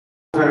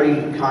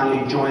very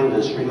kindly joined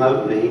us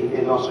remotely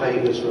in Las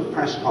Vegas for a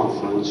press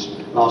conference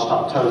last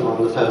October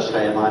on the first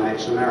day of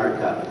IMEX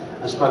America,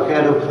 and spoke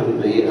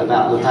eloquently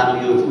about the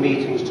value of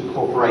meetings to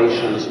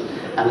corporations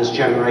and as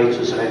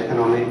generators of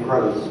economic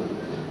growth.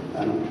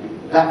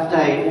 That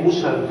day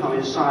also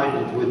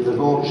coincided with the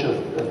launch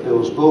of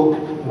Bill's book,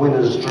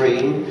 Winner's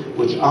Dream,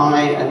 which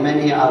I and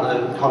many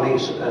other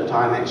colleagues at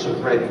IMEX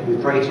have read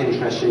with great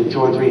interest and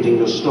enjoyed reading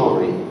your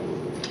story.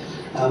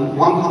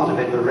 One part of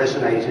it that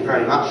resonated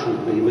very much with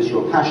me was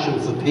your passion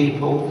for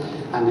people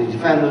and the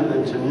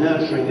development and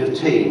nurturing of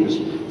teams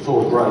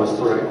for growth,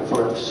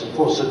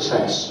 for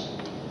success.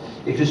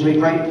 It gives me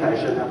great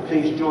pleasure. Now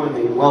please join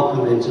me in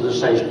welcoming to the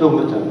stage Bill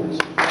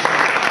McDermott.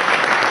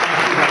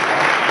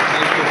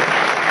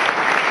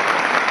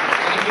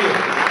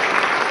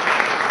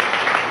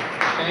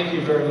 Thank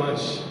you very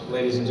much,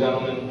 ladies and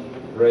gentlemen.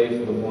 Ray,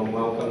 for the warm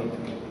welcome.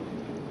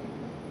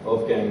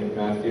 Wolfgang,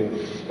 Matthew,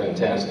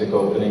 fantastic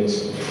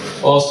openings.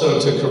 Also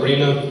to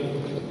Karina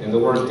and the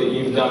work that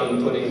you've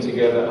done putting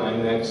together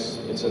IMEX.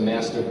 It's a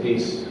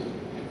masterpiece.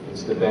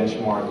 It's the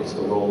benchmark. It's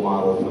the role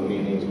model for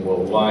meetings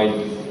worldwide.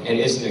 And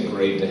isn't it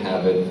great to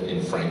have it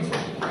in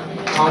Frankfurt?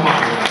 Come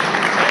on.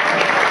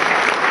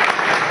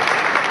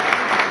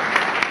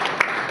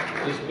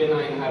 Ich bin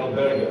ein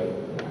Heidelberger.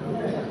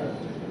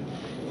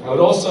 I would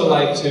also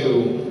like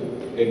to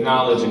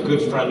acknowledge a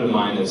good friend of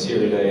mine that's here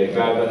today, a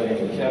guy by the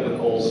name of Kevin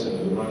Olson,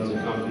 who runs a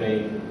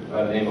company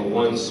by the name of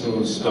One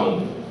Smooth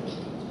Stone.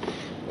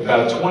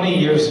 About 20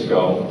 years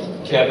ago,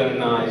 Kevin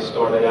and I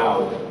started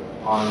out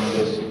on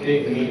this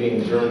big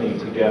meeting journey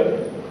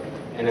together.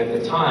 And at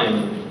the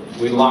time,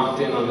 we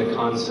locked in on the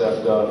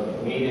concept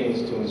of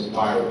meetings to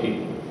inspire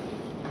people.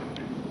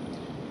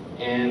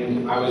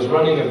 And I was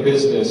running a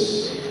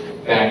business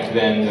back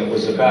then that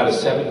was about a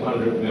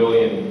 $700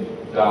 million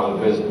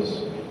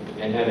business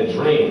and had a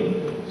dream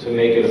to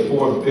make it a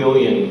 $4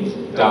 billion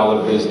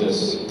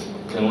business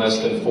in less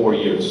than 4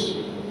 years.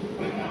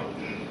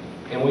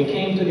 And we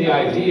came to the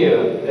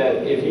idea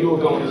that if you were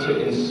going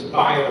to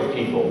inspire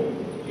people,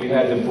 you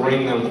had to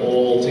bring them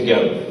all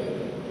together.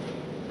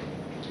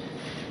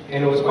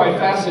 And it was quite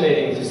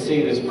fascinating to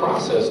see this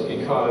process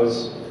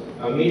because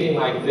a meeting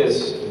like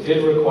this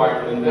did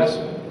require an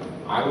investment.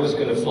 I was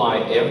going to fly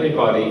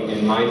everybody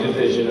in my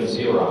division of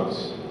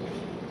Xerox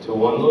to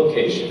one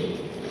location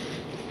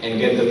and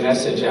get the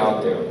message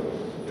out there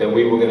that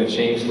we were going to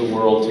change the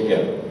world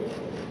together.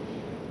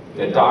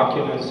 That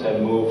documents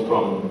had moved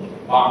from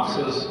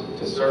boxes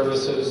to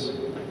services,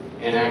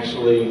 and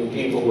actually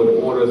people would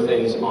order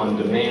things on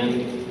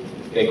demand.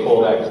 They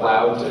call that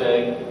cloud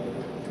today.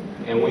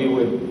 And we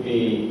would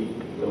be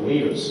the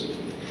leaders.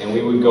 And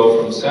we would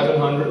go from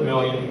 700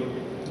 million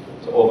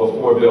to over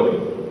 4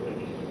 billion.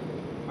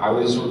 I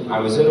was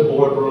in a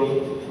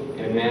boardroom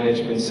and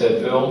management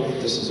said, Bill,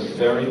 this is a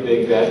very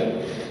big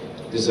bet.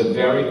 This is a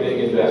very big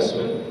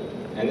investment,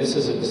 and this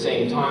is at the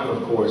same time,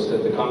 of course,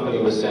 that the company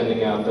was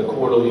sending out the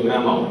quarterly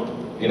memo.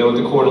 You know what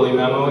the quarterly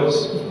memo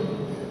is?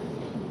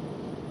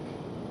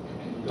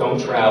 Don't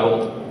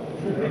travel.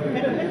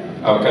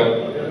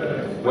 Okay?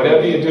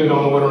 Whatever you do,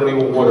 don't order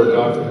any water.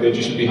 God forbid,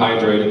 you should be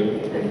hydrated.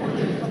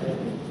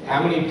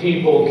 How many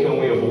people can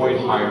we avoid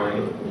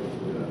hiring?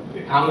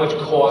 How much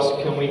cost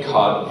can we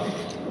cut?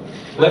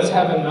 Let's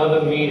have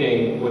another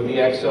meeting with the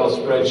Excel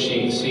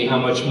spreadsheet and see how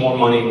much more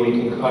money we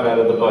can cut out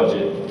of the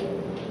budget.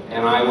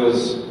 And I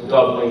was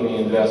doubling the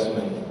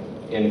investment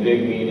in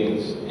big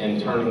meetings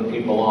and turning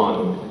people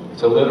on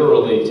to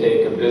literally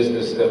take a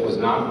business that was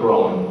not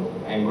growing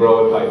and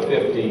grow it by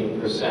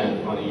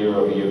 50% on a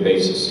year-over-year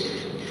basis.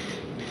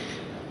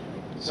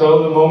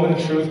 So the moment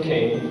of truth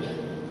came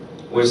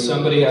where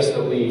somebody has to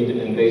lead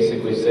and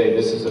basically say,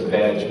 this is a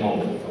badge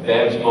moment. A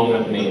badge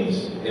moment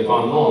means, if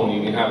I'm wrong,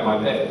 you can have my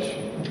badge.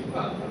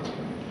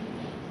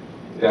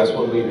 That's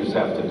what leaders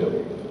have to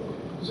do.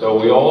 So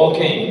we all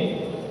came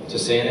to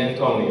San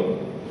Antonio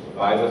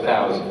by the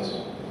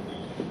thousands.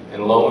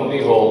 And lo and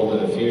behold,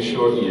 in a few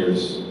short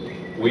years,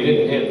 we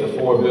didn't hit the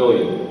 4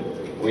 billion.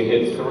 We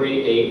hit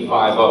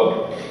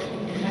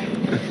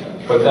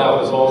 3,850. But that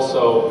was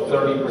also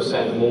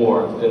 30%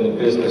 more than the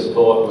business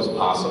thought was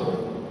possible.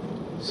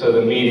 So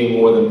the meeting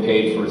more than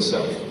paid for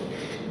itself.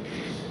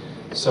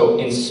 So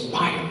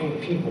inspiring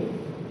people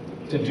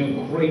to do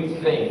great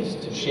things,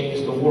 to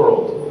change the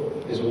world,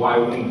 is why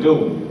we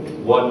do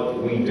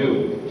what we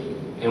do.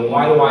 And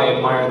why do I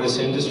admire this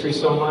industry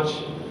so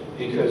much?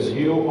 Because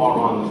you are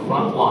on the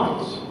front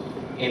lines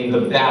in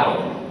the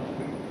battle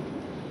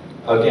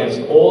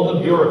against all the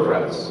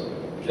bureaucrats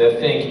that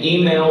think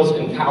emails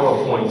and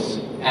PowerPoints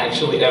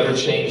actually ever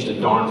changed a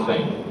darn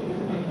thing.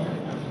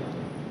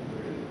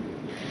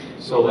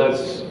 So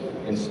let's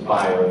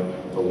inspire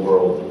the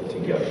world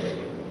together.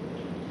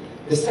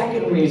 The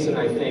second reason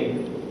I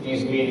think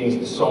these meetings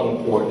are so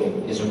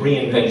important is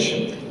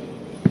reinvention.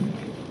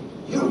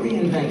 You're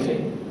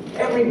reinventing.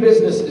 Every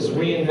business is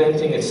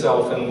reinventing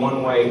itself in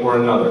one way or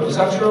another. Is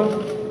that true?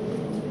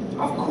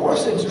 Of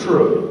course it's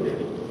true.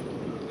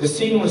 The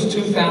scene was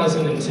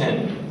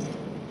 2010.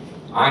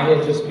 I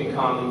had just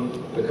become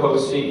the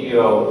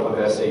co-CEO of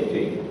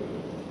SAP.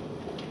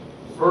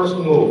 first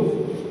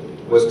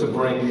move was to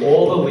bring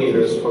all the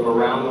leaders from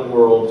around the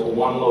world to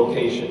one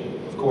location.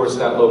 Of course,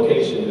 that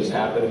location just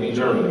happened to be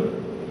Germany.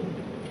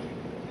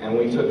 And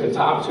we took the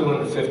top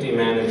 250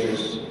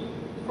 managers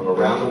from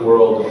around the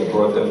world and we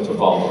brought them to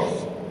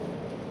Waldorf.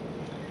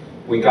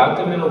 We got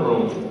them in a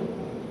room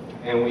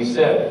and we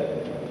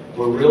said,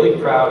 we're really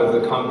proud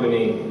of the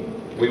company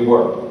we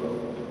were.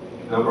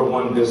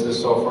 #1 business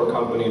software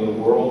company in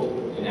the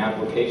world in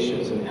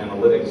applications and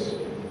analytics,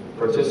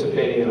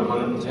 participating in a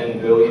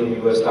 $110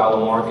 billion US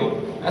market.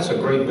 That's a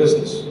great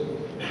business.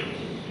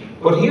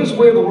 But here's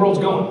where the world's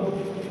going.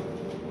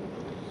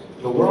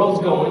 The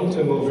world's going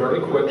to move very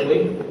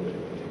quickly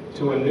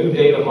to a new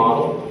data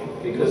model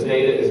because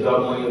data is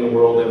doubling in the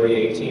world every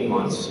 18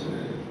 months.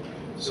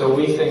 So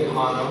we think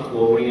HANA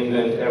will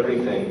reinvent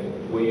everything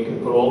where you can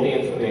put all the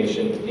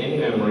information in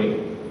memory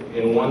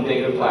in one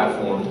data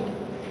platform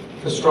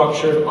for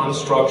structured,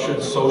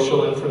 unstructured,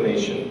 social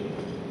information.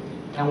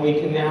 And we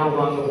can now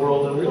run the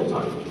world in real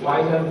time. Why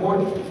is that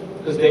important?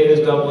 Because data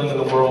is doubling in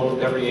the world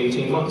every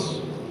 18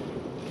 months.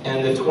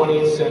 And the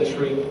 20th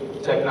century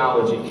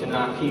technology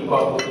cannot keep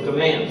up with the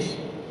demands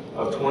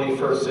of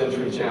 21st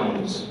century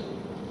challenges.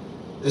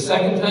 The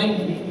second thing,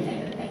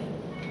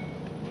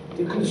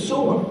 the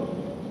consumer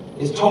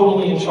is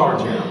totally in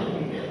charge now.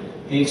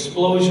 The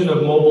explosion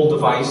of mobile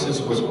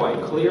devices was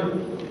quite clear.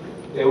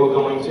 They were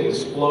going to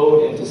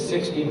explode into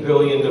 60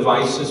 billion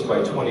devices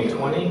by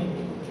 2020.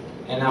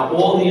 And now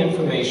all the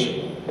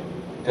information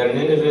that an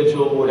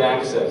individual would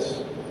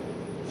access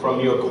from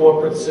your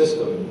corporate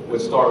system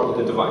would start with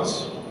the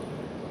device.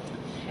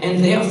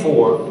 And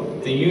therefore,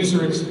 the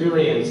user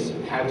experience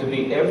had to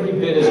be every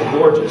bit as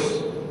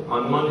gorgeous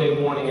on Monday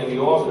morning in the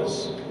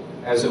office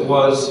as it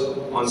was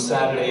on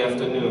Saturday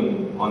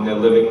afternoon on their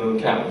living room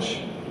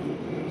couch.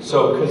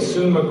 So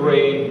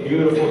consumer-grade,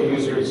 beautiful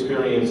user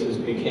experiences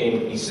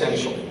became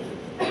essential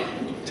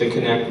to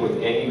connect with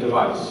any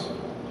device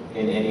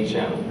in any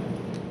channel.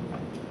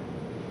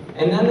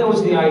 And then there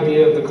was the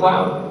idea of the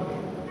cloud.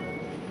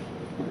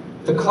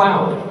 The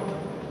cloud.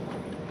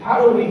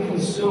 How do we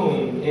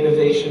consume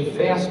innovation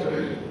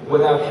faster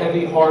without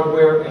heavy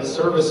hardware and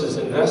services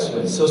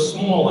investments so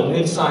small and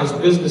mid-sized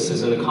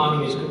businesses and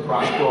economies could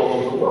prosper all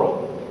over the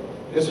world?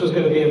 This was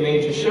going to be a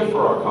major shift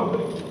for our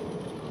company.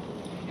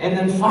 And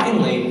then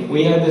finally,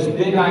 we had this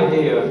big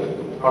idea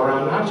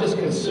around not just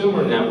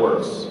consumer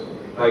networks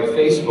like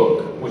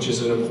Facebook, which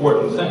is an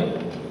important thing,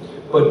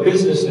 but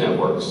business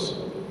networks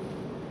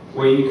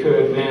where you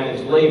could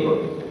manage labor,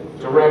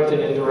 direct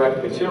and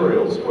indirect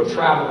materials, or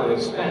travel and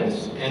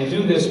expense, and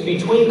do this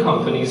between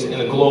companies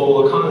in a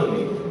global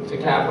economy to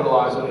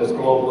capitalize on this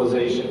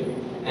globalization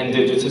and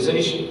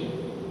digitization.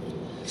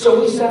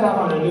 So we set out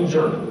on a new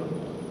journey.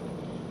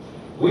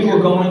 We were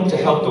going to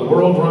help the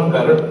world run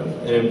better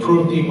and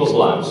improve people's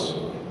lives.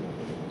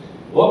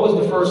 What was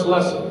the first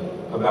lesson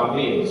about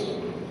meetings?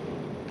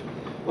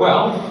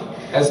 Well,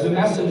 as the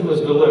message was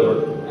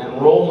delivered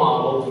and role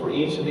modeled for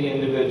each of the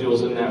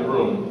individuals in that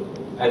room,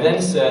 I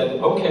then said,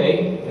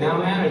 okay, now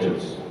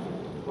managers,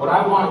 what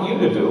I want you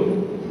to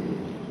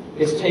do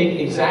is take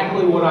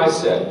exactly what I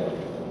said,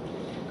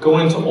 go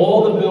into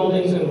all the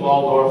buildings in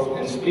Waldorf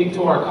and speak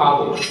to our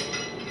colleagues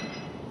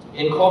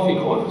in coffee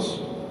corners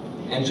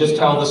and just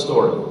tell the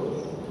story.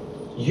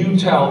 You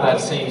tell that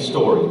same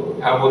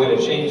story, how we're going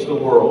to change the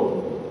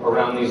world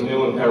around these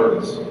new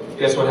imperatives.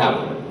 Guess what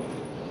happened?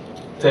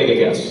 Take a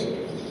guess.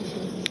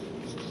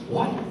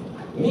 What?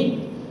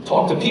 Me?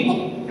 Talk to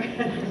people?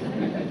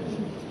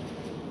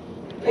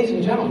 Ladies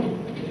and gentlemen,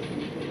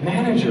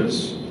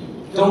 managers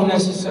don't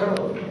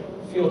necessarily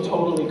feel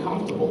totally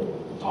comfortable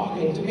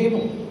talking to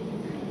people.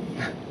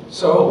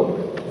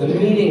 So the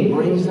meeting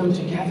brings them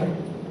together.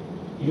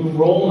 You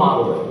role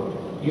model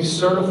them, you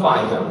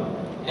certify them,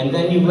 and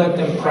then you let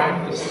them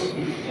practice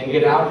and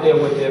get out there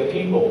with their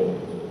people.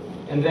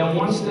 And then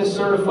once they're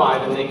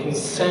certified and they can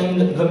send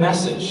the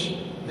message,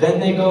 then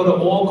they go to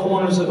all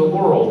corners of the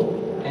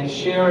world and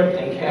share it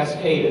and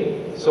cascade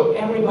it. So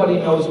everybody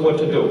knows what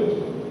to do.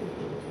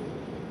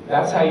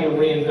 That's how you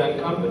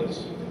reinvent companies.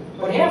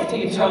 But after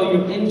you tell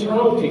your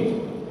internal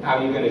people how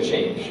you're going to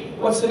change,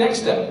 what's the next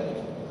step?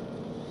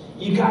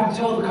 You got to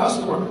tell the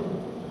customer.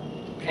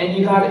 And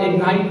you got to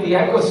ignite the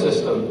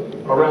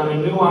ecosystem around a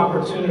new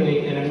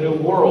opportunity in a new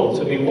world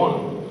to be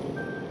won.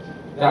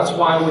 That's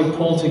why we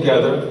pulled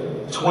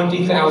together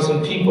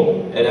 20,000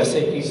 people at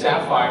SAP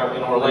Sapphire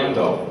in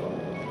Orlando,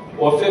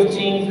 or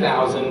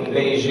 15,000 in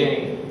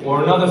Beijing,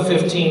 or another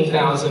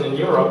 15,000 in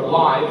Europe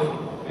live,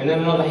 and then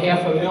another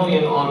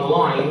 500,000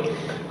 online,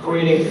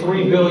 creating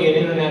 3 billion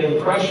internet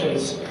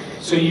impressions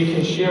so you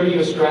can share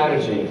your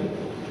strategy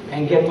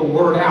and get the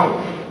word out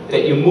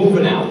that you're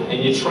moving out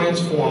and you're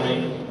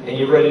transforming and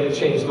you're ready to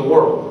change the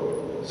world.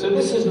 So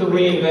this is the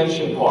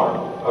reinvention part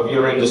of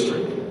your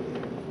industry.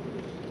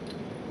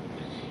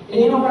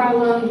 And you know what I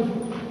learned?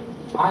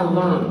 I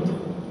learned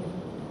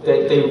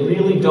that they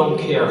really don't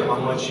care how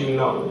much you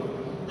know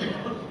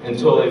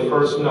until they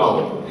first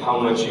know how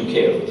much you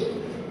care.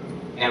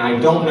 And I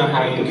don't know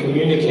how you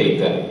communicate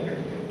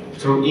that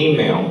through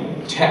email,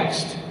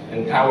 text,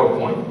 and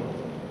PowerPoint.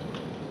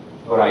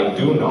 But I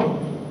do know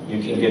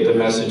you can get the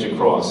message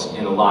across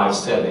in a live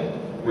setting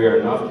where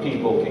enough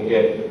people can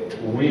get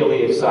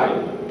really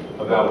excited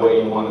about where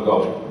you want to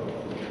go.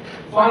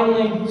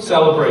 Finally,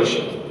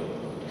 celebration.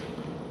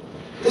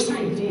 This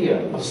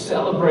idea of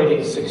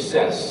celebrating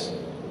success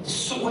is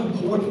so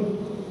important,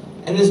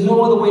 and there's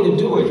no other way to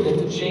do it than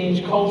to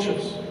change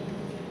cultures.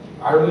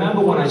 I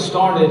remember when I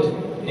started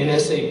in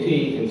SAP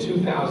in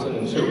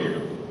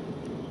 2002,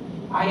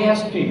 I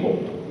asked people,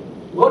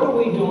 what are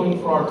we doing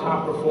for our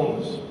top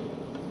performers?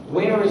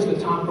 Where is the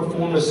top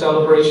performer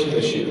celebration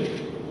this year?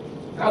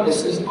 Now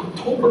this is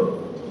October.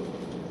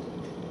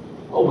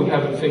 Oh, we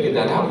haven't figured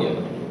that out yet.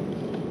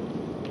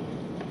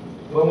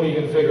 When were you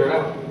going to figure it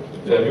out?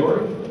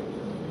 February?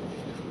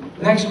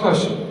 Next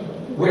question.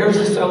 Where is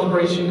the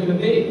celebration going to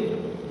be?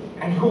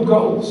 And who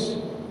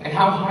goes? And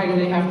how high do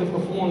they have to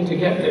perform to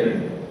get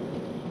there?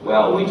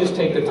 Well, we just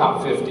take the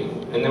top 50,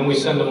 and then we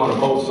send them on a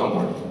boat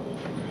somewhere.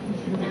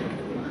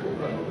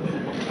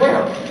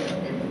 Where?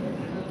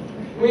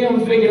 We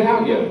haven't figured it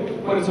out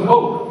yet, but it's a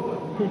boat.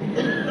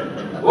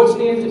 What's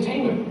the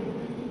entertainment?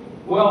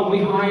 Well, we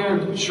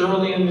hired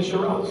Shirley and the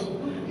Shirelles.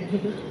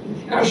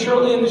 Now,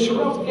 Shirley and the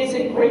Shirelles is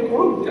a great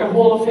group. They're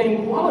Hall of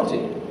Fame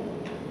quality.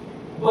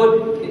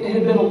 But it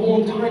had been a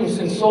long time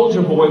since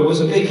Soldier Boy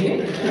was a big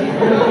hit.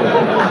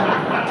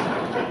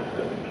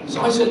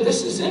 So I said,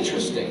 this is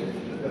interesting.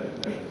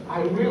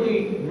 I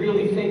really,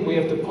 really think we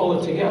have to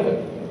pull it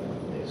together.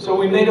 So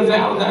we made a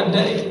vow that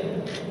day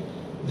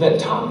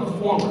that top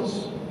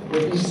performers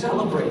would be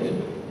celebrated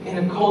in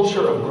a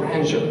culture of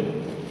grandeur.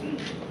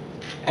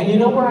 And you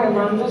know where I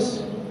learned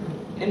this?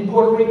 In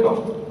Puerto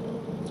Rico.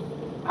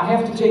 I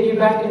have to take you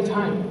back in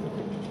time.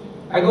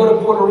 I go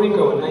to Puerto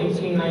Rico in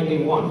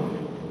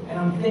 1991, and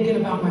I'm thinking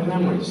about my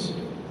memories.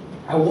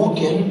 I walk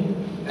in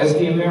as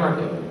the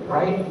American,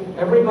 right?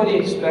 Everybody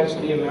expects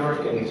the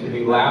American to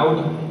be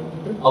loud,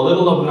 a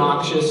little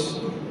obnoxious,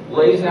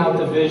 lays out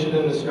the vision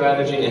and the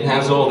strategy, and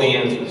has all the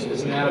answers.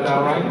 Isn't that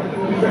about right?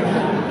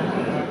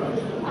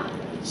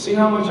 See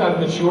how much I've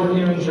matured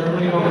here in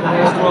Germany over the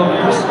past 12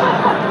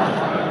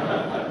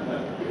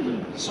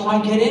 years? So I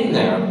get in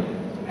there,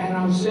 and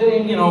I'm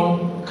sitting, you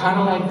know, kind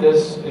of like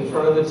this in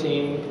front of the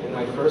team in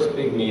my first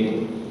big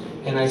meeting,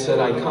 and I said,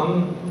 I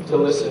come to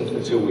listen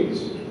for 2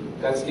 weeks.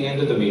 That's the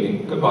end of the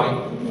meeting. Goodbye.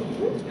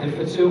 And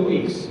for 2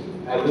 weeks,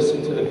 I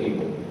listened to the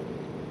people.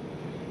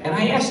 And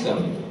I asked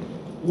them,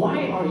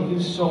 why are you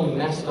so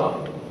messed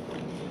up?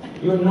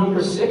 You're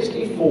number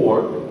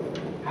 64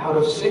 out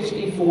of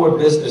 64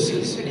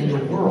 businesses in the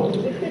world.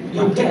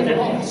 You're dead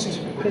last.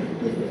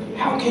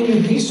 How can you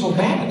be so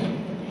bad?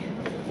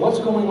 What's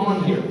going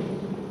on here?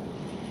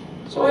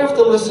 So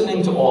after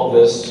listening to all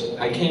this,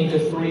 I came to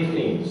 3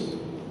 themes.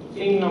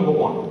 Theme number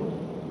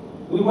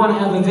 1, we want to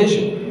have a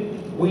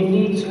vision. We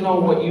need to know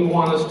what you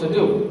want us to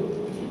do.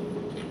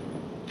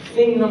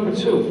 Theme number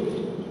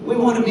 2, we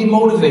want to be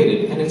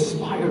motivated and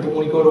inspired when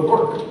we go to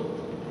work.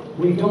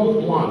 We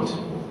don't want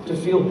to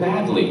feel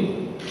badly.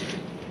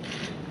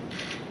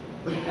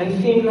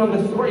 And theme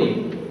number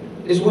 3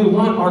 is we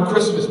want our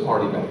Christmas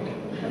party back.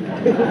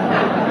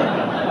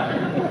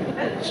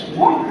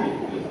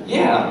 What?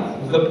 Yeah,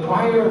 the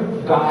prior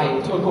guy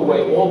took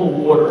away all the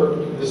water,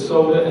 the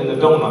soda, and the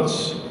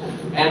donuts,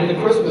 and the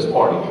Christmas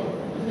party.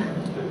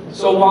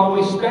 So while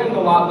we spend a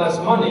lot less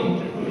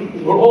money,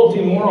 we're all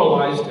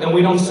demoralized and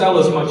we don't sell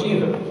as much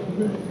either.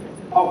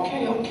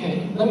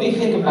 Okay, let me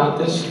think about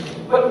this,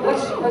 but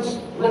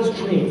let's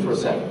dream for a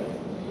second.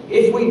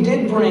 If we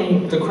did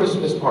bring the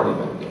Christmas party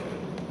back,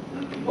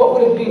 what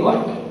would it be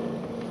like?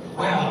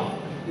 Well,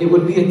 it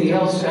would be at the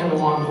El San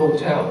Juan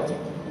Hotel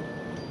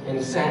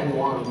in San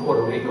Juan,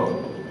 Puerto Rico,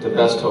 the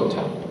best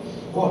hotel.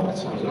 Boy, that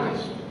sounds nice.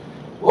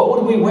 What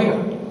would we wear?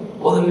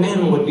 Well, the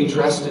men would be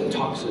dressed in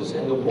tuxes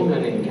and the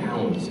women in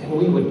gowns, and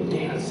we would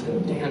dance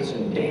and dance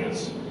and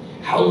dance.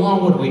 How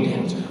long would we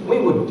dance? We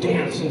would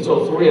dance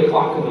until 3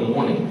 o'clock in the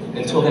morning,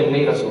 until they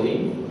made us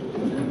leave.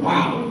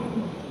 Wow.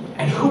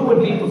 And who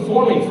would be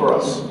performing for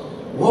us?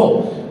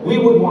 Whoa, we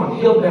would want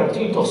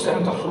Gilbertito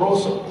Santa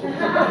Rosa,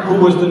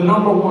 who was the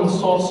 #1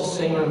 salsa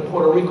singer in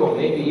Puerto Rico,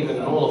 maybe even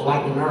in all of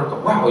Latin America.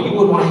 Wow, you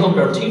would want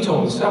Gilbertito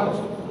himself.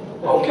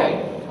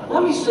 Okay,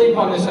 let me sleep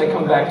on this. I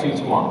come back to you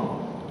tomorrow.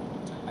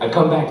 I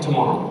come back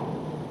tomorrow.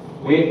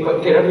 We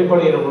get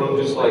everybody in a room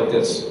just like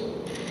this.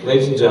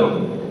 Ladies and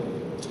gentlemen,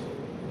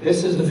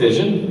 this is the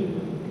vision.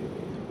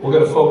 We're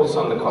going to focus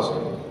on the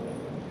customer.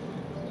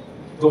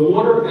 The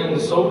water and the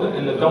soda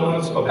and the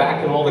donuts are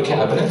back in all the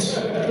cabinets.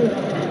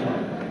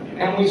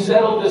 And we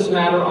settled this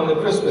matter on the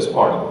Christmas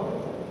party.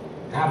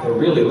 Now they're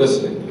really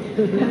listening.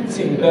 It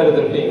seems better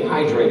than being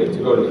hydrated to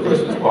go to the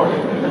Christmas party.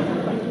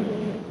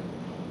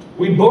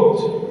 We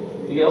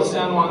booked the El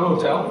San Juan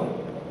Hotel.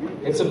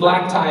 It's a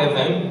black tie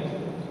event.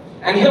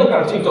 And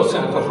Gilbertito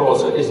Santa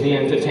Rosa is the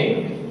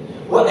entertainer.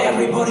 Well,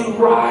 everybody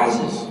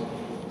rises.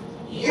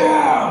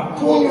 Yeah,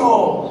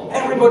 puño.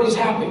 Everybody's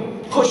happy.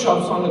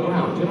 Push-ups on the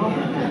ground, you know?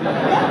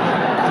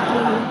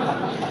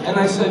 And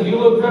I said, you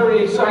look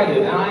very excited,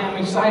 and I am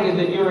excited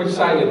that you're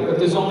excited, but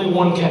there's only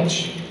one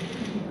catch.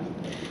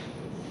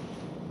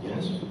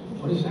 Yes?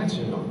 What is that,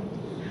 Senor?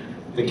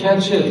 The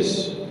catch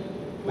is,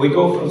 we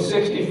go from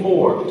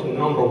 64 to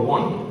number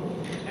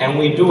 1, and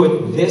we do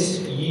it this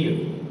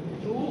year.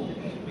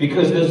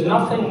 Because there's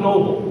nothing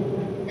noble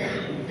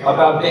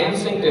about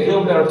dancing to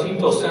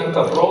Gilbertito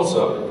Santa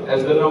Rosa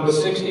as the number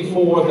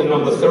 64, the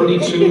number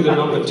 32, the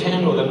number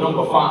 10, or the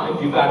number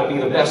 5. You've got to be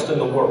the best in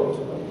the world.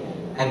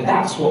 And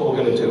that's what we're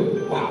going to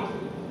do. Wow.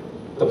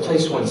 The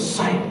place went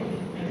silent.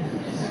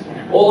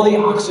 All the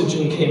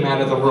oxygen came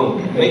out of the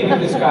room. Maybe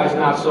this guy's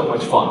not so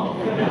much fun.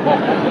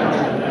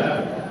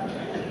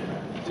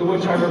 To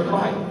which I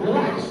replied,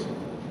 relax.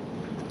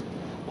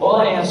 All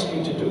I ask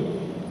you to do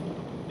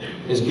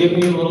is give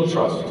me a little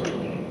trust.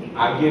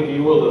 I give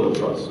you a little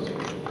trust.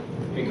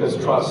 Because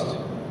trust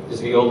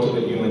is the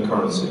ultimate human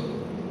currency.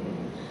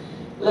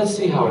 Let's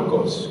see how it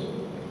goes.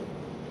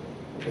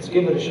 Let's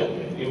give it a shot.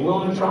 If you're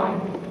willing to try,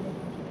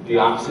 the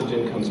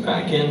oxygen comes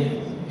back in,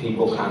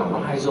 people kind of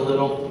rise a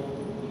little.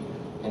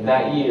 And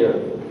that year,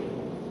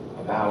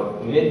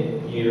 about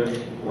mid-year,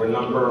 we're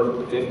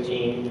number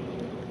 15.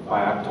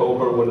 By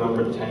October, we're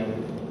number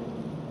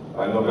 10.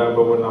 By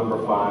November, we're number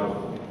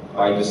 5.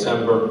 By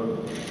December,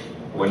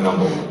 we're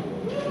number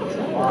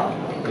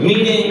 1.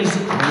 Meetings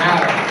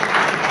matter.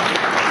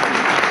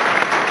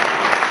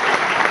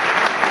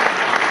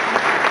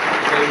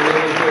 They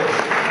really do.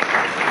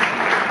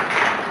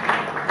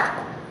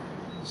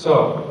 So,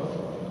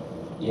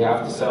 you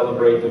have to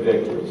celebrate the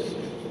victories.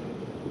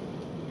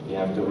 You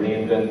have to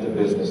reinvent the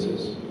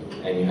businesses,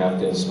 and you have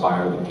to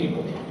inspire the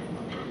people.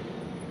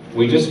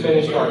 We just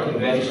finished our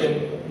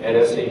convention at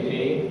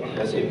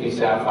SAP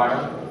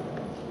Sapphire.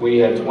 We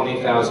had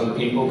 20,000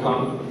 people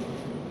come.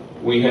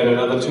 We had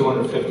another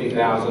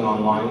 250,000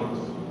 online.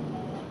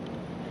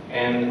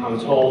 And I'm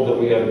told that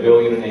we had 1.5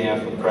 billion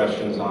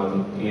impressions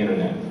on the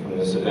internet from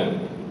this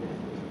event.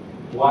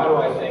 Why do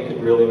I think it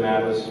really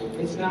matters?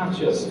 It's not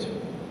just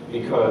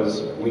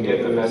because we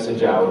get the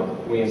message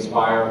out, we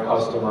inspire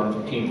customer,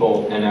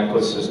 people, and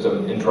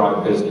ecosystem, and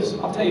drive business.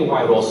 I'll tell you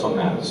why it also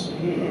matters.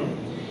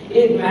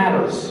 It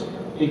matters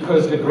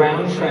because the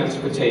ground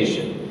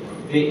transportation,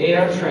 the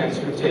air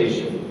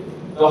transportation,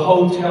 the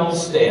hotel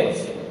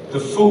staff, the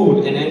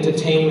food and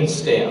entertainment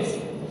staff,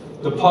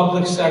 the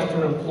public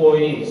sector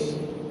employees,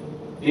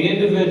 the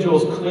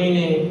individuals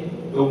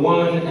cleaning the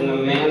woman and the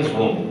man's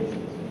room,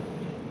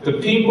 the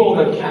people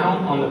that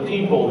count on the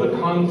people that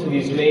come to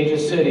these major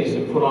cities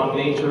and put on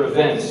major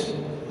events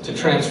to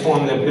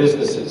transform their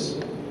businesses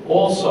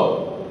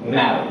also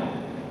matter.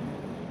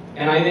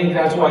 And I think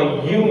that's why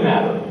you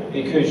matter,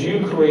 because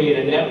you create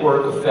a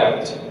network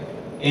effect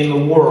in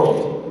the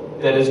world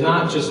that is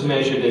not just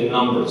measured in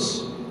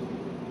numbers.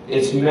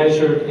 It's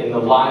measured in the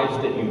lives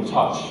that you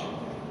touch.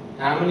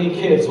 How many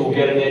kids will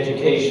get an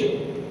education?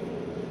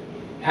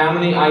 How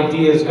many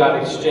ideas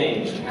got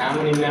exchanged? How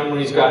many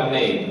memories got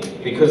made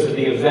because of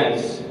the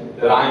events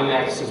that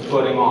IMEX is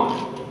putting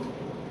on?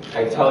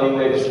 I tell you,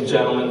 ladies and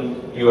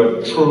gentlemen, you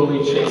are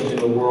truly changing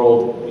the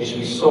world. You should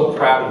be so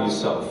proud of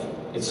yourself.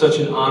 It's such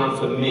an honor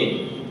for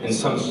me, in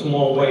some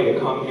small way, to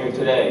come here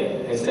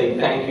today and say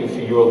thank you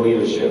for your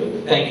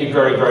leadership. Thank you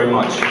very, very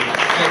much.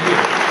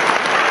 Thank you.